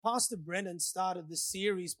Pastor Brennan started this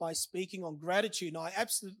series by speaking on gratitude, and I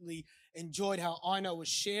absolutely enjoyed how Ina was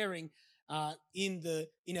sharing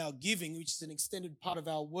in our giving, which is an extended part of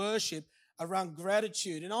our worship, around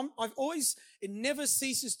gratitude. And it never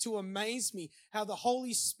ceases to amaze me how the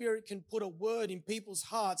Holy Spirit can put a word in people's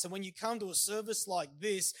hearts. And when you come to a service like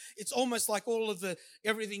this, it's almost like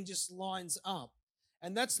everything just lines up.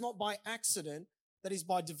 And that's not by accident. That is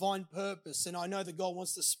by divine purpose. And I know that God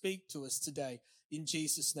wants to speak to us today in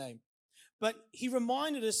Jesus' name. But he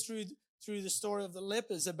reminded us through the story of the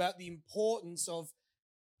lepers about the importance of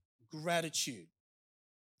gratitude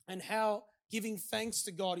and how giving thanks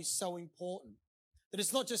to God is so important. That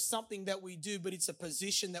it's not just something that we do, but it's a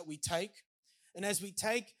position that we take. And as we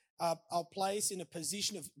take our place in a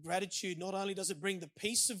position of gratitude, not only does it bring the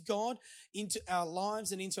peace of God into our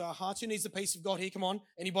lives and into our hearts. Who needs the peace of God here? Come on.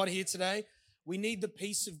 Anybody here today? We need the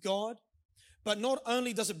peace of God. But not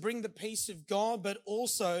only does it bring the peace of God, but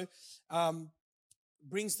also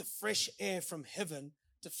brings the fresh air from heaven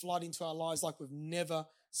to flood into our lives like we've never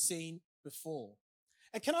seen before.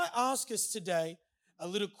 And can I ask us today a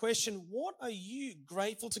little question? What are you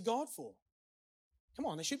grateful to God for? Come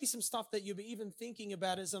on, there should be some stuff that you'll be even thinking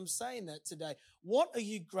about as I'm saying that today. What are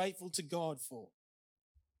you grateful to God for?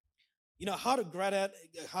 You know, a heart of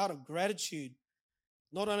gratitude,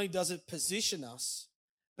 not only does it position us,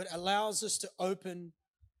 but allows us to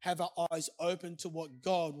have our eyes open to what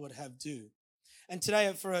God would have do. And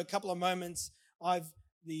today, for a couple of moments, I've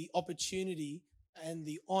the opportunity and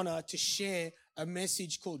the honor to share a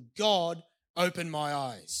message called God, Open My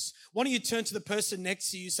Eyes. Why don't you turn to the person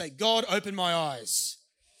next to you and say, God, open my eyes.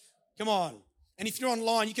 Come on. And if you're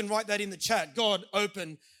online, you can write that in the chat. God,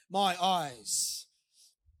 open my eyes.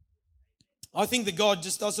 I think that God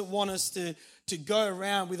just doesn't want us to go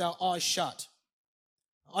around with our eyes shut.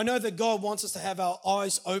 I know that God wants us to have our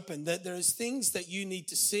eyes open, that there is things that you need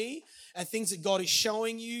to see and things that God is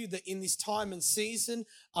showing you that in this time and season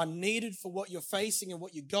are needed for what you're facing and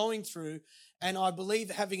what you're going through. And I believe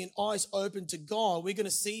that having an eyes open to God, we're going to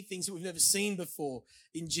see things that we've never seen before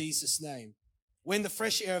in Jesus' name. When the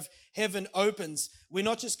fresh air of heaven opens, we're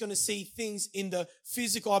not just going to see things in the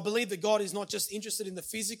physical. I believe that God is not just interested in the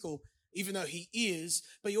physical, even though he is,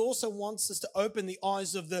 but he also wants us to open the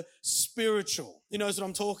eyes of the spiritual. He knows what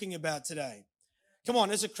I'm talking about today. Come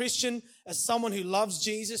on, as a Christian, as someone who loves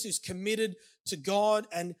Jesus, who's committed to God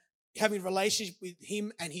and having a relationship with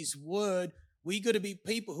him and his word, we got to be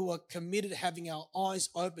people who are committed to having our eyes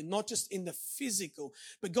open, not just in the physical,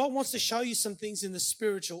 but God wants to show you some things in the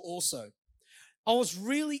spiritual also. I was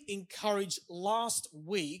really encouraged last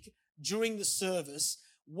week during the service.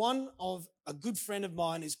 A good friend of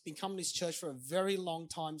mine who's been coming to this church for a very long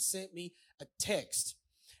time sent me a text.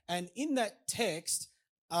 And in that text,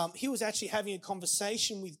 he was actually having a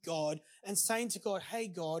conversation with God and saying to God, hey,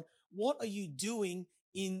 God, what are you doing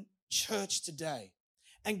in church today?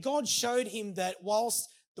 And God showed him that whilst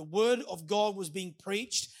the word of God was being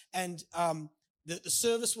preached and the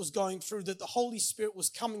service was going through, that the Holy Spirit was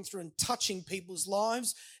coming through and touching people's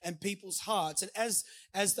lives and people's hearts. And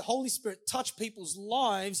as the Holy Spirit touched people's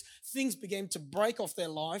lives, things began to break off their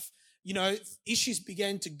life. You know, issues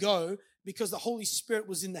began to go because the Holy Spirit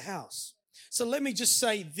was in the house. So let me just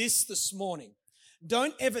say this morning.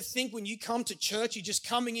 Don't ever think when you come to church, you're just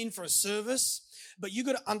coming in for a service. But you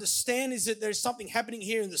got to understand is that there's something happening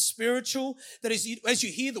here in the spiritual, that as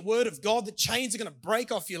you hear the word of God, the chains are going to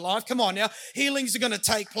break off your life. Come on now. Healings are going to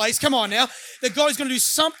take place. Come on now. That God is going to do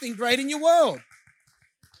something great in your world.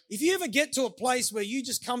 If you ever get to a place where you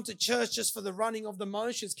just come to church just for the running of the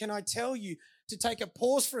motions, can I tell you to take a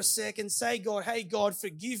pause for a second, say, God, hey, God,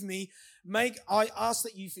 forgive me. I ask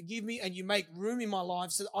that you forgive me and you make room in my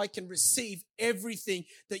life so that I can receive everything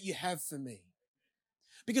that you have for me.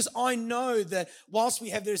 Because I know that whilst we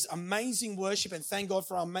have this amazing worship, and thank God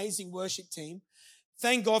for our amazing worship team,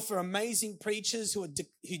 thank God for amazing preachers who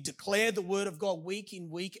declare the word of God week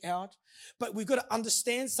in, week out. But we've got to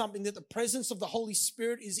understand something, that the presence of the Holy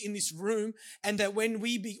Spirit is in this room, and that when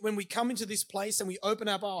we come into this place and we open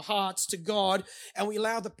up our hearts to God and we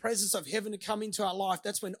allow the presence of heaven to come into our life,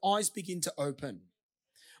 that's when eyes begin to open.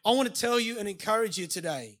 I want to tell you and encourage you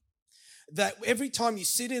today that every time you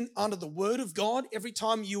sit in under the word of God, every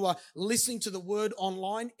time you are listening to the word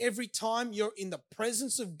online, every time you're in the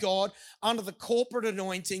presence of God under the corporate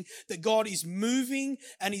anointing, that God is moving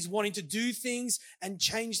and he's wanting to do things and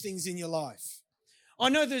change things in your life. I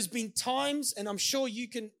know there's been times, and I'm sure you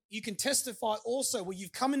can you can testify also where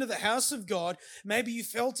you've come into the house of God. Maybe you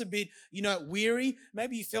felt a bit, weary.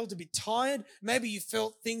 Maybe you felt a bit tired. Maybe you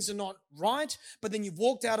felt things are not right. But then you've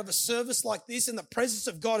walked out of a service like this and the presence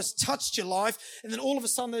of God has touched your life. And then all of a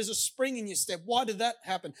sudden there's a spring in your step. Why did that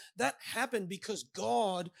happen? That happened because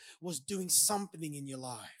God was doing something in your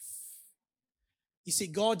life. You see,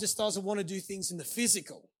 God just doesn't want to do things in the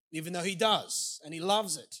physical, even though he does, and he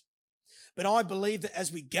loves it. But I believe that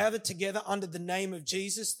as we gather together under the name of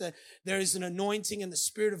Jesus, that there is an anointing and the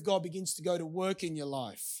Spirit of God begins to go to work in your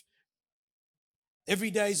life.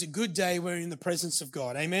 Every day is a good day when we're in the presence of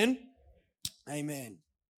God. Amen? Amen.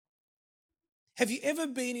 Have you ever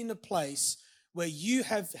been in a place where you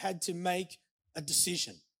have had to make a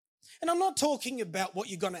decision? And I'm not talking about what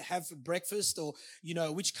you're going to have for breakfast or,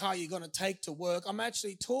 which car you're going to take to work. I'm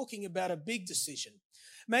actually talking about a big decision.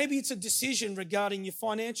 Maybe it's a decision regarding your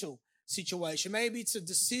financial situation. Maybe it's a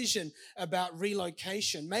decision about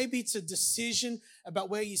relocation. Maybe it's a decision about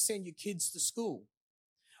where you send your kids to school.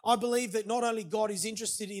 I believe that not only God is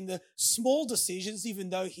interested in the small decisions, even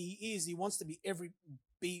though he wants to be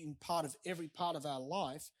being part of every part of our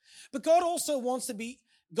life, but God also wants to be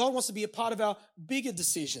a part of our bigger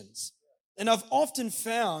decisions. And I've often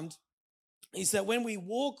found is that when we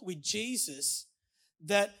walk with Jesus,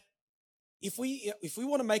 that if we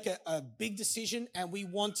want to make a big decision and we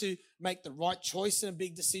want to make the right choice in a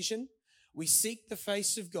big decision, we seek the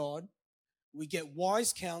face of God, we get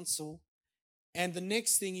wise counsel, and the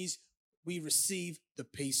next thing is we receive the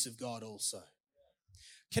peace of God also.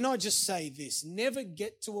 Can I just say this? Never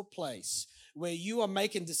get to a place where you are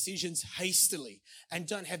making decisions hastily and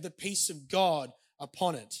don't have the peace of God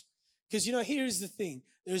upon it. Because, here is the thing.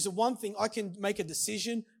 There is one thing, I can make a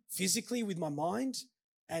decision physically with my mind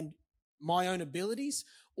and my own abilities,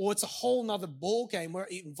 or it's a whole nother ball game where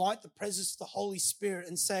I invite the presence of the Holy Spirit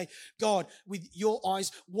and say, God, with your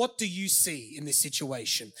eyes, what do you see in this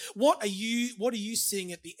situation? What are you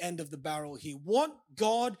seeing at the end of the barrel here? What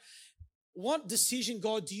decision,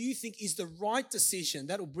 God, do you think is the right decision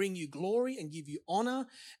that will bring you glory and give you honor?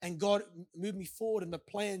 And God, move me forward in the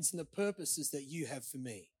plans and the purposes that you have for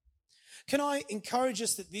me. Can I encourage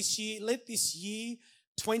us that this year, let this year,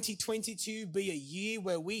 2022, be a year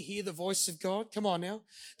where we hear the voice of God? Come on now.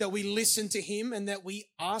 That we listen to him and that we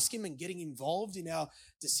ask him and getting involved in our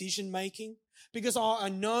decision making. Because I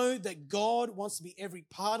know that God wants to be every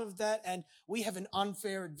part of that, and we have an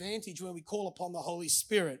unfair advantage when we call upon the Holy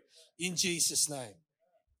Spirit in Jesus' name.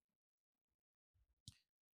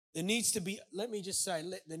 There needs to be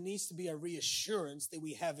a reassurance that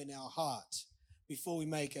we have in our heart before we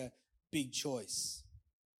make a big choice.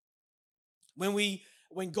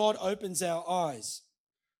 When God opens our eyes,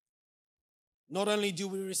 not only do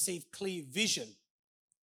we receive clear vision,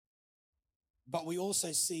 but we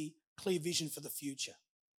also see clear vision for the future.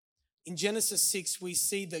 In Genesis 6, we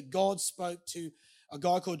see that God spoke to a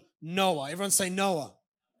guy called Noah. Everyone say Noah.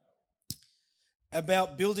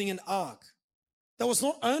 About building an ark that was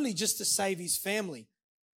not only just to save his family,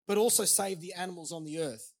 but also save the animals on the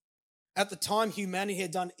earth. At the time, humanity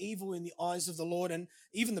had done evil in the eyes of the Lord, and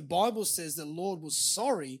even the Bible says that the Lord was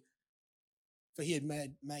sorry for he had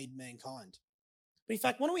made mankind. But in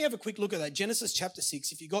fact, why don't we have a quick look at that? Genesis chapter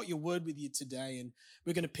 6, if you got your word with you today, and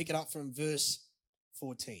we're going to pick it up from verse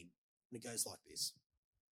 14. And it goes like this.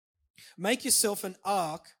 Make yourself an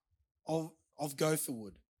ark of gopher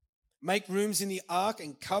wood. Make rooms in the ark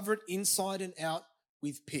and cover it inside and out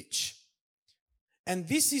with pitch. And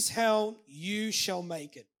this is how you shall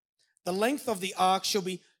make it. The length of the ark shall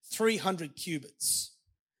be 300 cubits.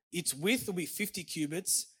 Its width will be 50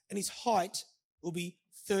 cubits, and its height will be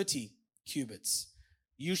 30 cubits.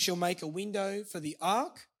 You shall make a window for the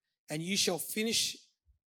ark, and you shall finish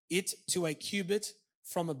it to a cubit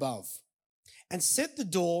from above. And set the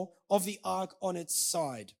door of the ark on its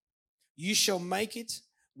side. You shall make it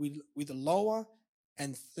with a lower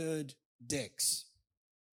and third decks.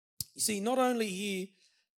 You see, not only here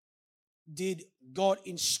did God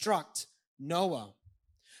instruct Noah,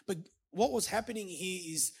 but what was happening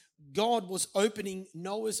here is God was opening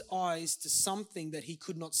Noah's eyes to something that he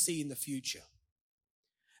could not see in the future.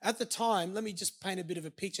 At the time, let me just paint a bit of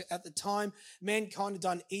a picture. At the time, mankind had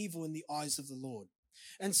done evil in the eyes of the Lord.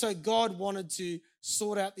 And so God wanted to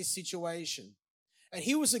sort out this situation. And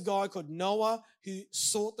here was a guy called Noah who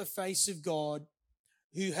sought the face of God,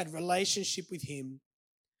 who had relationship with him,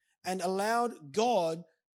 and allowed God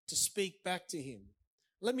to speak back to him.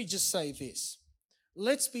 Let me just say this.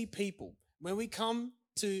 Let's be people. When we come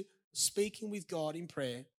to speaking with God in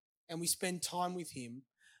prayer and we spend time with him,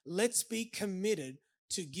 let's be committed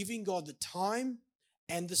to giving God the time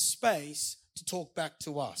and the space to talk back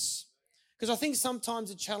to us. Because I think sometimes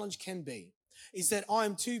the challenge can be is that I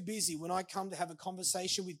am too busy when I come to have a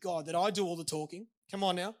conversation with God that I do all the talking. Come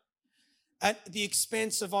on now. At the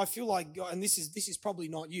expense of, I feel like God, and this is probably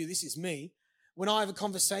not you, this is me. When I have a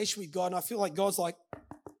conversation with God and I feel like God's like,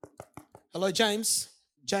 hello, James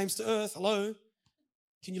to earth, hello.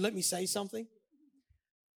 Can you let me say something?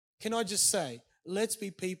 Can I just say, let's be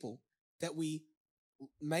people that we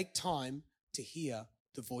make time to hear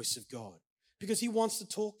the voice of God, because he wants to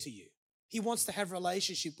talk to you. He wants to have a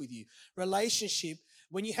relationship with you. Relationship,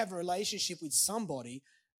 when you have a relationship with somebody,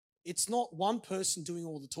 it's not one person doing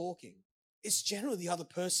all the talking. It's generally the other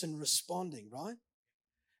person responding, right?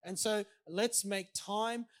 And so let's make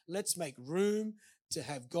time, let's make room to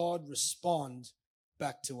have God respond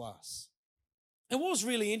back to us. And what was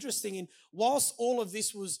really interesting, in whilst all of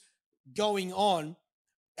this was going on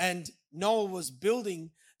and Noah was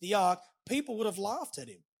building the ark, people would have laughed at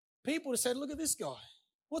him. People would have said, look at this guy.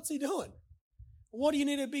 What's he doing? What do you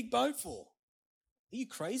need a big boat for? Are you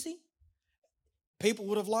crazy? People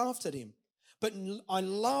would have laughed at him. But I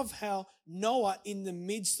love how Noah, in the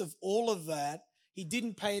midst of all of that, he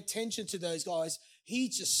didn't pay attention to those guys. He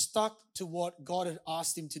just stuck to what God had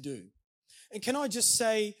asked him to do. And can I just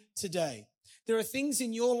say today, there are things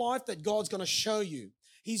in your life that God's going to show you.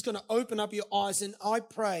 He's going to open up your eyes. And I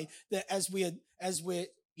pray that as we're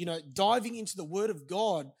diving into the Word of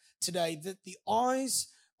God today, that the eyes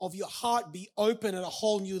of your heart be open at a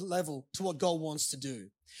whole new level to what God wants to do.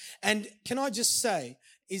 And can I just say,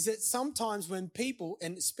 is that sometimes when people,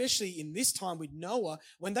 and especially in this time with Noah,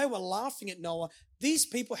 when they were laughing at Noah, these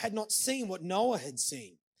people had not seen what Noah had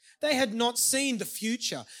seen. They had not seen the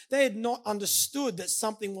future. They had not understood that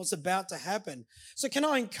something was about to happen. So can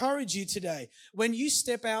I encourage you today, when you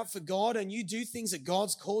step out for God and you do things that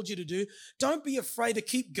God's called you to do, don't be afraid to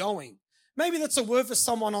keep going. Maybe that's a word for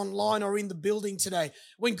someone online or in the building today.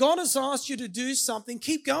 When God has asked you to do something,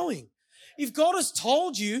 keep going. If God has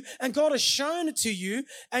told you and God has shown it to you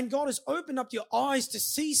and God has opened up your eyes to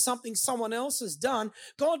see something someone else has done,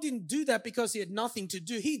 God didn't do that because he had nothing to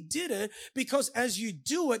do. He did it because as you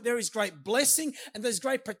do it, there is great blessing and there's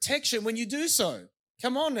great protection when you do so.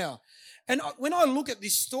 Come on now. And when I look at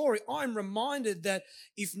this story, I'm reminded that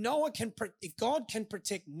if God can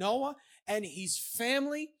protect Noah and his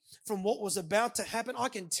family from what was about to happen, I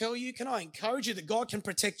can tell you, can I encourage you that God can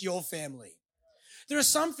protect your family? There are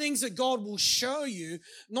some things that God will show you,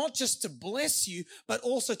 not just to bless you, but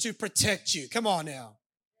also to protect you. Come on now.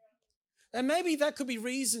 And maybe that could be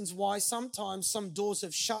reasons why sometimes some doors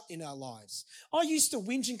have shut in our lives. I used to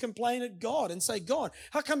whinge and complain at God and say, God,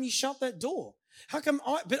 how come you shut that door? How come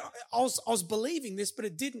I was believing this, but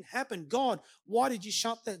it didn't happen. God, why did you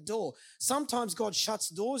shut that door? Sometimes God shuts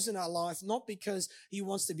doors in our life, not because he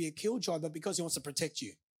wants to be a killjoy, but because he wants to protect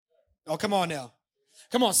you. Oh, come on now.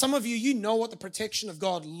 Come on, some of you know what the protection of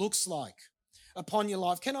God looks like upon your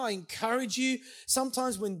life. Can I encourage you?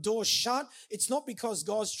 Sometimes when doors shut, it's not because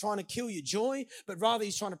God's trying to kill your joy, but rather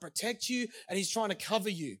he's trying to protect you and he's trying to cover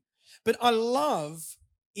you. But I love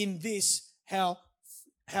in this how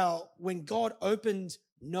when God opened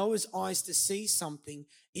Noah's eyes to see something,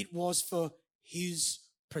 it was for his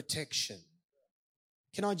protection.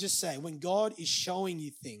 Can I just say, when God is showing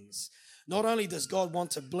you things, not only does God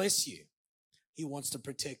want to bless you, he wants to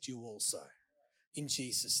protect you also, in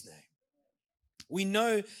Jesus' name. We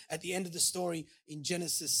know at the end of the story in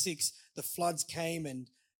Genesis 6, the floods came and,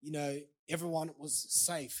 everyone was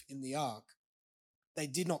safe in the ark. They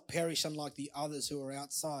did not perish unlike the others who were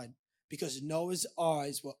outside, because Noah's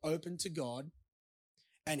eyes were open to God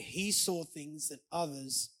and he saw things that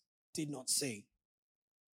others did not see.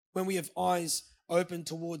 When we have eyes open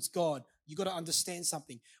towards God, you got to understand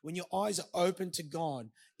something. When your eyes are open to God,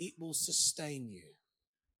 it will sustain you.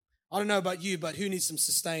 I don't know about you, but who needs some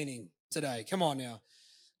sustaining today? Come on now.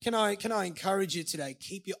 Can I encourage you today?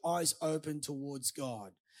 Keep your eyes open towards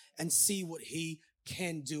God and see what he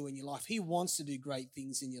can do in your life. He wants to do great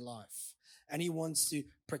things in your life and he wants to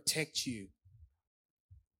protect you.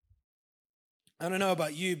 I don't know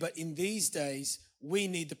about you, but in these days, we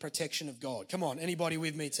need the protection of God. Come on, anybody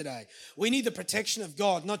with me today? We need the protection of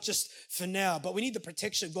God, not just for now, but we need the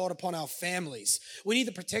protection of God upon our families. We need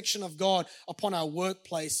the protection of God upon our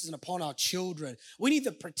workplaces and upon our children. We need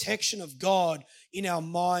the protection of God in our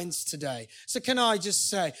minds today. So can I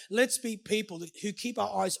just say, let's be people who keep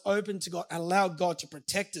our eyes open to God and allow God to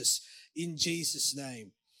protect us in Jesus'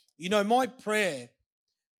 name. My prayer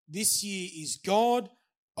this year is, God,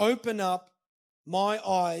 open up my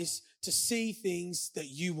eyes to see things that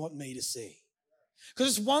you want me to see.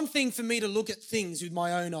 Because it's one thing for me to look at things with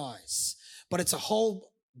my own eyes, but it's a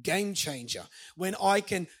whole game changer. When I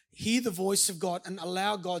can hear the voice of God and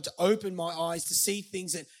allow God to open my eyes to see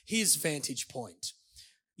things at his vantage point.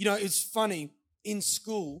 You know, it's funny, in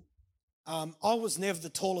school, I was never the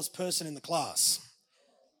tallest person in the class.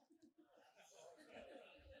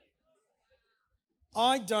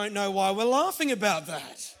 I don't know why we're laughing about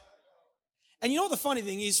that. And you know what the funny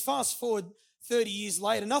thing is? Fast forward 30 years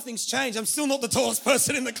later, nothing's changed. I'm still not the tallest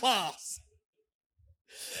person in the class.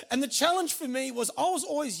 And the challenge for me was I was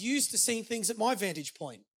always used to seeing things at my vantage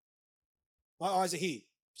point. My eyes are here,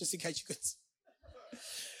 just in case you could see.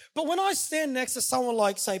 But when I stand next to someone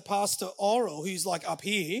like, say, Pastor Oral, who's like up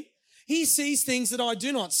here, he sees things that I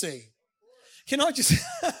do not see. Can I just...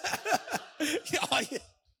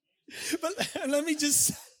 But let me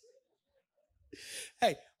just...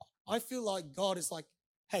 Hey, I feel like God is like,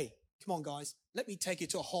 hey, come on, guys, let me take you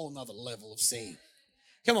to a whole nother level of seeing.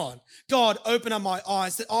 Come on. God, open up my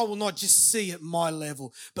eyes that I will not just see at my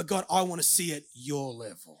level, but God, I want to see at your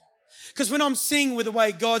level. Because when I'm seeing with the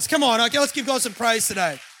way God's... Come on, okay, let's give God some praise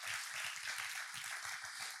today.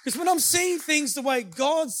 Because when I'm seeing things the way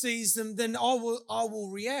God sees them, then I will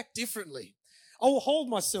react differently. I will hold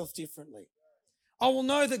myself differently. I will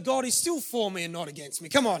know that God is still for me and not against me.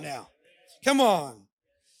 Come on now. Come on.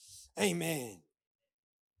 Amen.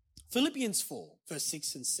 Philippians 4, verse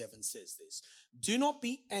 6 and 7 says this. Do not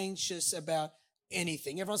be anxious about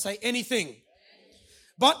anything. Everyone say anything.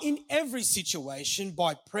 But in every situation,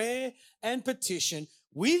 by prayer and petition,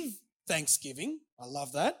 with thanksgiving, I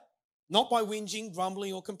love that, not by whinging,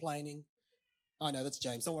 grumbling, or complaining. I know that's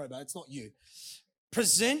James. Don't worry about it. It's not you.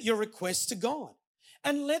 Present your requests to God.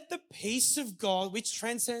 And let the peace of God, which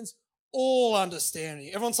transcends all understanding,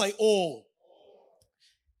 everyone say all,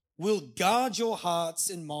 will guard your hearts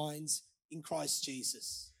and minds in Christ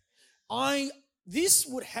Jesus. This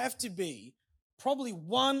would have to be probably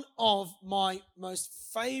one of my most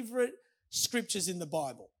favorite scriptures in the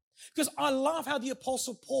Bible. Because I love how the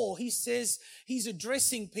Apostle Paul, he says he's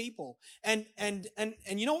addressing people. And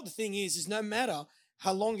you know what the thing is no matter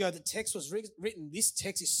how long ago the text was written, this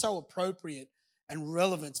text is so appropriate and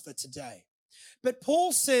relevant for today. But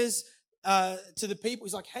Paul says to the people,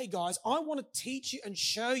 he's like, hey guys, I want to teach you and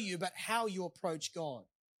show you about how you approach God.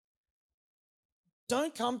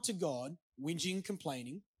 Don't come to God whinging and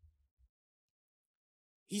complaining.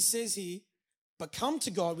 He says here, but come to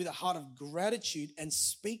God with a heart of gratitude and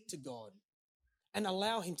speak to God and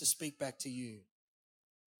allow him to speak back to you.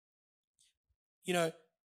 You know,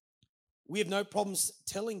 we have no problems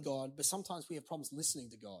telling God, but sometimes we have problems listening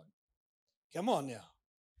to God. Come on now.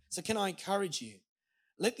 So can I encourage you?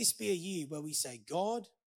 Let this be a year where we say, God,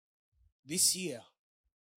 this year,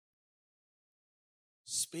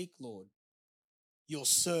 speak, Lord. Your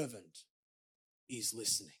servant is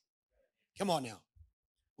listening. Come on now.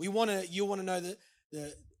 You want to know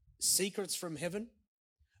the secrets from heaven?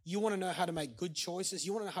 You want to know how to make good choices?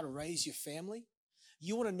 You want to know how to raise your family?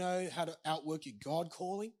 You want to know how to outwork your God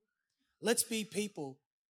calling? Let's be people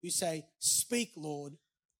who say, speak, Lord,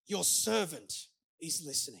 your servant is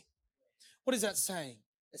listening. What is that saying?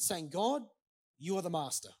 It's saying, God, you are the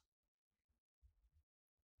master.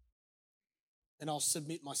 And I'll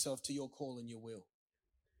submit myself to your call and your will.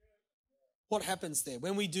 What happens there?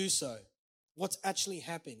 When we do so, what's actually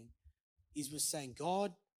happening is we're saying,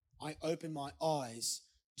 God, I open my eyes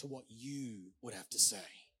to what you would have to say.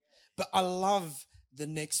 But I love the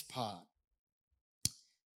next part.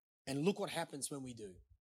 And look what happens when we do.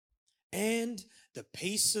 And the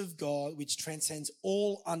peace of God, which transcends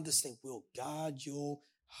all understanding, will guard your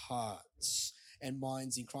hearts and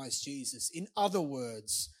minds in Christ Jesus. In other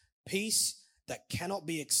words, peace that cannot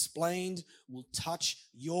be explained will touch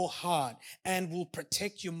your heart and will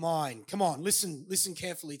protect your mind. Come on, listen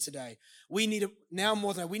carefully today. We need now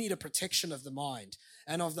more than we need a protection of the mind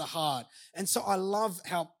and of the heart. And so I love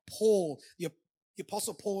how Paul, the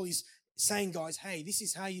Apostle Paul, is saying, guys, hey, this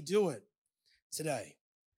is how you do it today.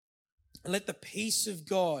 And let the peace of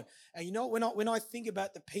God, and you know, when I think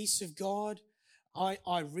about the peace of God,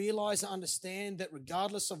 I realize and understand that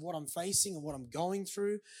regardless of what I'm facing and what I'm going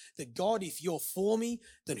through, that God, if you're for me,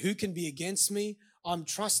 then who can be against me? I'm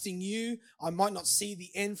trusting you. I might not see the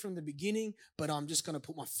end from the beginning, but I'm just going to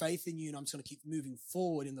put my faith in you and I'm just going to keep moving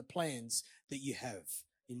forward in the plans that you have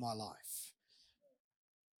in my life.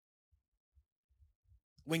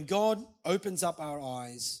 When God opens up our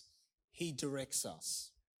eyes, he directs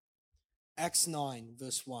us. Acts 9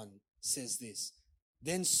 verse 1 says this.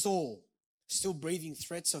 Then Saul, still breathing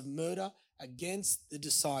threats of murder against the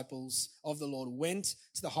disciples of the Lord, went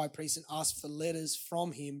to the high priest and asked for letters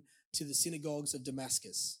from him to the synagogues of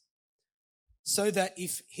Damascus, so that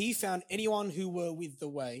if he found anyone who were with the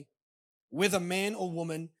way, whether man or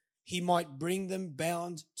woman, he might bring them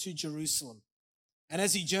bound to Jerusalem. And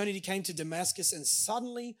as he journeyed, he came to Damascus, and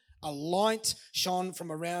suddenly a light shone from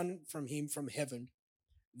him from heaven.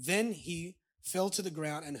 Then he fell to the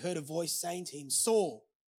ground and heard a voice saying to him, Saul,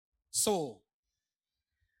 Saul,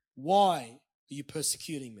 why are you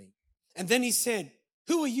persecuting me? And then he said,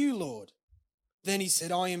 Who are you, Lord? Then he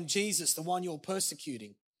said, I am Jesus, the one you're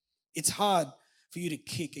persecuting. It's hard for you to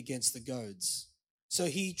kick against the goads. So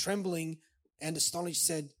he, trembling and astonished,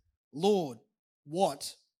 said, Lord,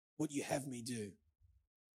 what would you have me do?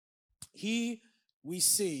 Here we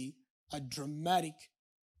see a dramatic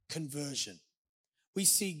conversion. We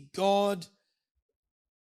see God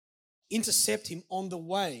intercept him on the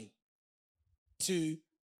way to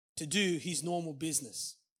do his normal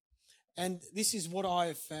business. And this is what I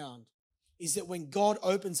have found, is that when God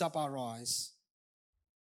opens up our eyes,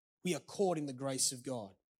 we are caught in the grace of God.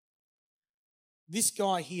 This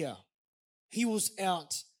guy here, he was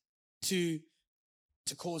out to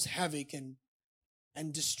cause havoc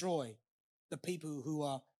and destroy the people who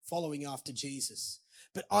are following after Jesus.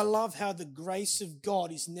 But I love how the grace of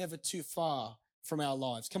God is never too far from our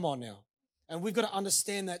lives. Come on now. And we've got to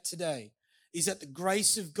understand that today, is that the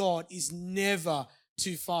grace of God is never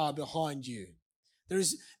too far behind you.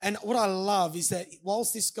 And what I love is that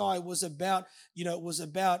whilst this guy was about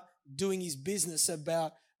doing his business,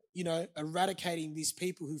 about, eradicating these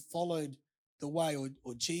people who followed the way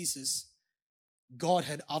or Jesus, God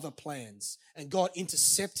had other plans, and God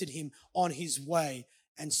intercepted him on his way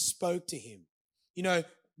and spoke to him.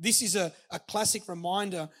 This is a classic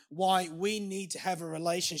reminder why we need to have a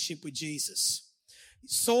relationship with Jesus.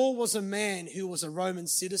 Saul was a man who was a Roman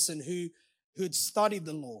citizen who had studied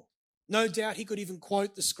the law. No doubt he could even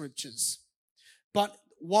quote the scriptures. But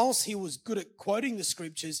whilst he was good at quoting the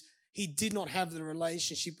scriptures, he did not have the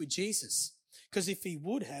relationship with Jesus. Because if he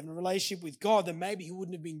would have a relationship with God, then maybe he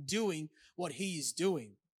wouldn't have been doing what he is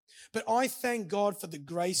doing. But I thank God for the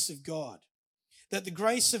grace of God, that the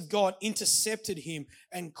grace of God intercepted him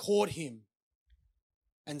and caught him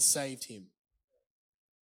and saved him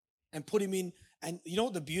and put him in. And you know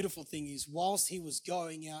what the beautiful thing is? Whilst he was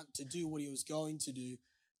going out to do what he was going to do,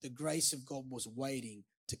 the grace of God was waiting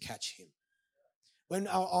to catch him. When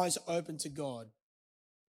our eyes are open to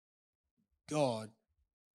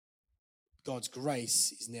God's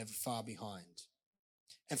grace is never far behind.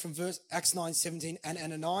 And from Acts 9:17, and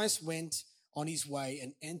Ananias went on his way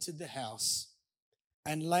and entered the house,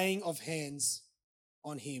 and laying of hands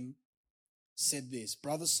on him said this,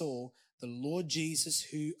 Brother Saul, the Lord Jesus,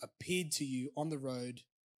 who appeared to you on the road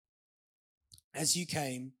as you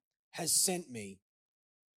came, has sent me,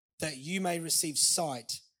 that you may receive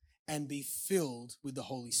sight and be filled with the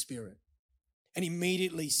Holy Spirit. And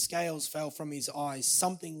immediately scales fell from his eyes,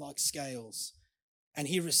 something like scales, and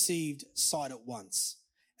he received sight at once,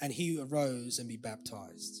 and he arose and be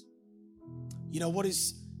baptized. You know what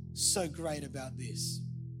is so great about this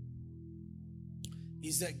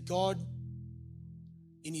is that God,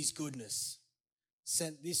 in his goodness,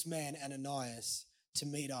 sent this man Ananias to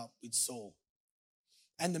meet up with Saul.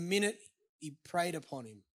 And the minute he prayed upon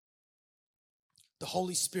him, the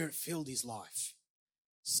Holy Spirit filled his life.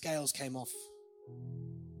 Scales came off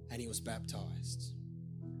and he was baptized.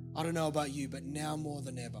 I don't know about you, but now more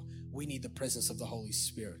than ever, we need the presence of the Holy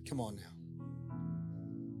Spirit. Come on now.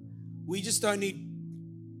 We just don't need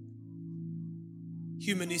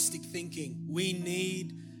humanistic thinking. We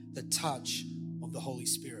need the touch of the Holy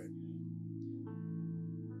Spirit.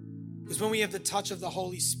 Because when we have the touch of the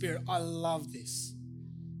Holy Spirit, I love this.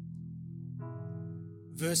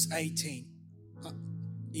 Verse 18,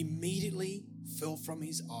 immediately fell from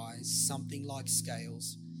his eyes something like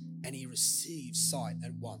scales, and he received sight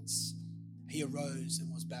at once. He arose and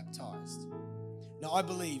was baptized. Now I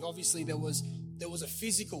believe, obviously, there was a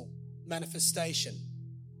physical manifestation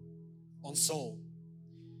on Saul.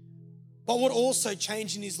 But what also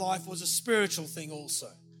changed in his life was a spiritual thing also.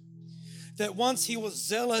 That once he was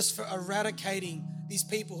zealous for eradicating these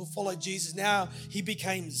people who followed Jesus, now he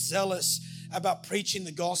became zealous about preaching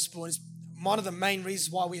the gospel. And it's one of the main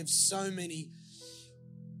reasons why we have so many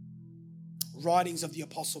writings of the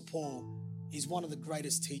Apostle Paul. He's one of the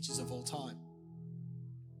greatest teachers of all time.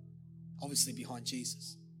 Obviously behind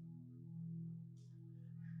Jesus.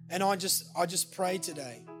 And I just pray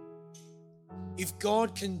today, if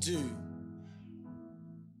God can do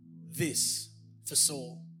this for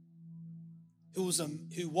Saul, who was a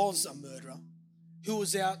murderer, who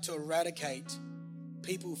was out to eradicate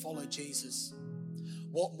people who follow Jesus,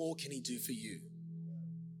 what more can he do for you?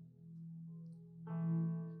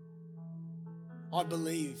 I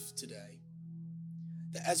believe today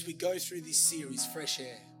that as we go through this series, Fresh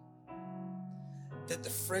Air, that the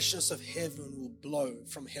freshness of heaven will blow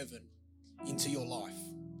from heaven into your life.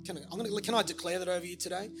 Can I declare that over you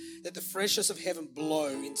today? That the freshness of heaven blow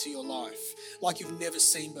into your life like you've never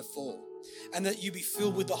seen before. And that you be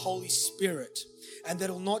filled with the Holy Spirit. And that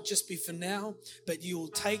it'll not just be for now, but you will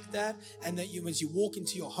take that, and that you, as you walk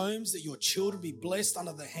into your homes, that your children be blessed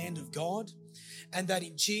under the hand of God. And that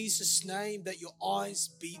in Jesus' name, that your eyes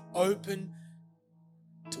be open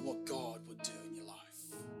to what God would do in your life.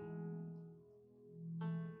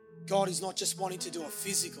 God is not just wanting to do a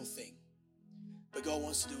physical thing, but God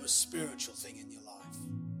wants to do a spiritual thing in your life.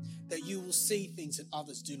 That you will see things that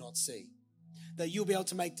others do not see. That you'll be able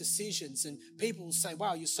to make decisions, and people will say,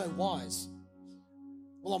 wow, you're so wise.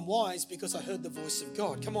 Well, I'm wise because I heard the voice of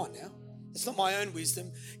God. Come on now. It's not my own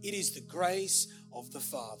wisdom. It is the grace of the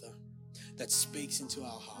Father that speaks into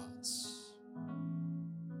our hearts.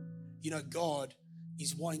 You know, God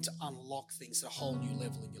is wanting to unlock things at a whole new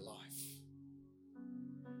level in your life.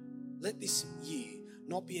 Let this year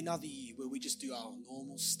not be another year where we just do our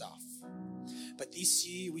normal stuff. But this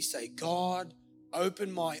year we say, God,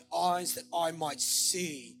 open my eyes that I might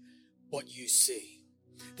see what you see.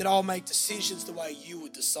 That I'll make decisions the way you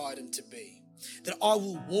would decide them to be. That I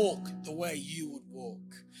will walk the way you would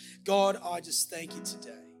walk. God, I just thank you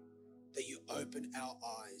today that you open our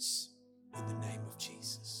eyes in the name of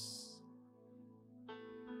Jesus.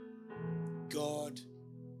 God,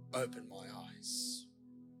 open my eyes.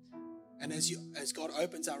 And as God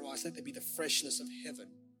opens our eyes, let there be the freshness of heaven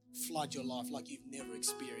flood your life like you've never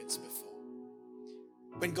experienced before.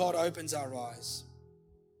 When God opens our eyes,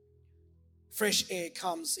 fresh air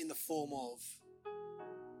comes in the form of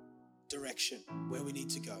direction, where we need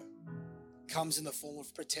to go. Comes in the form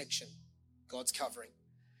of protection, God's covering.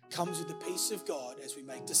 Comes with the peace of God as we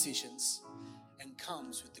make decisions, and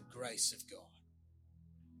comes with the grace of God.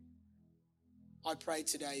 I pray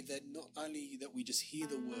today that not only that we just hear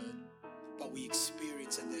the word, but we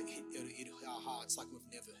experience it in our hearts like we've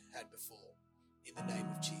never had before. In the name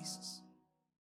of Jesus.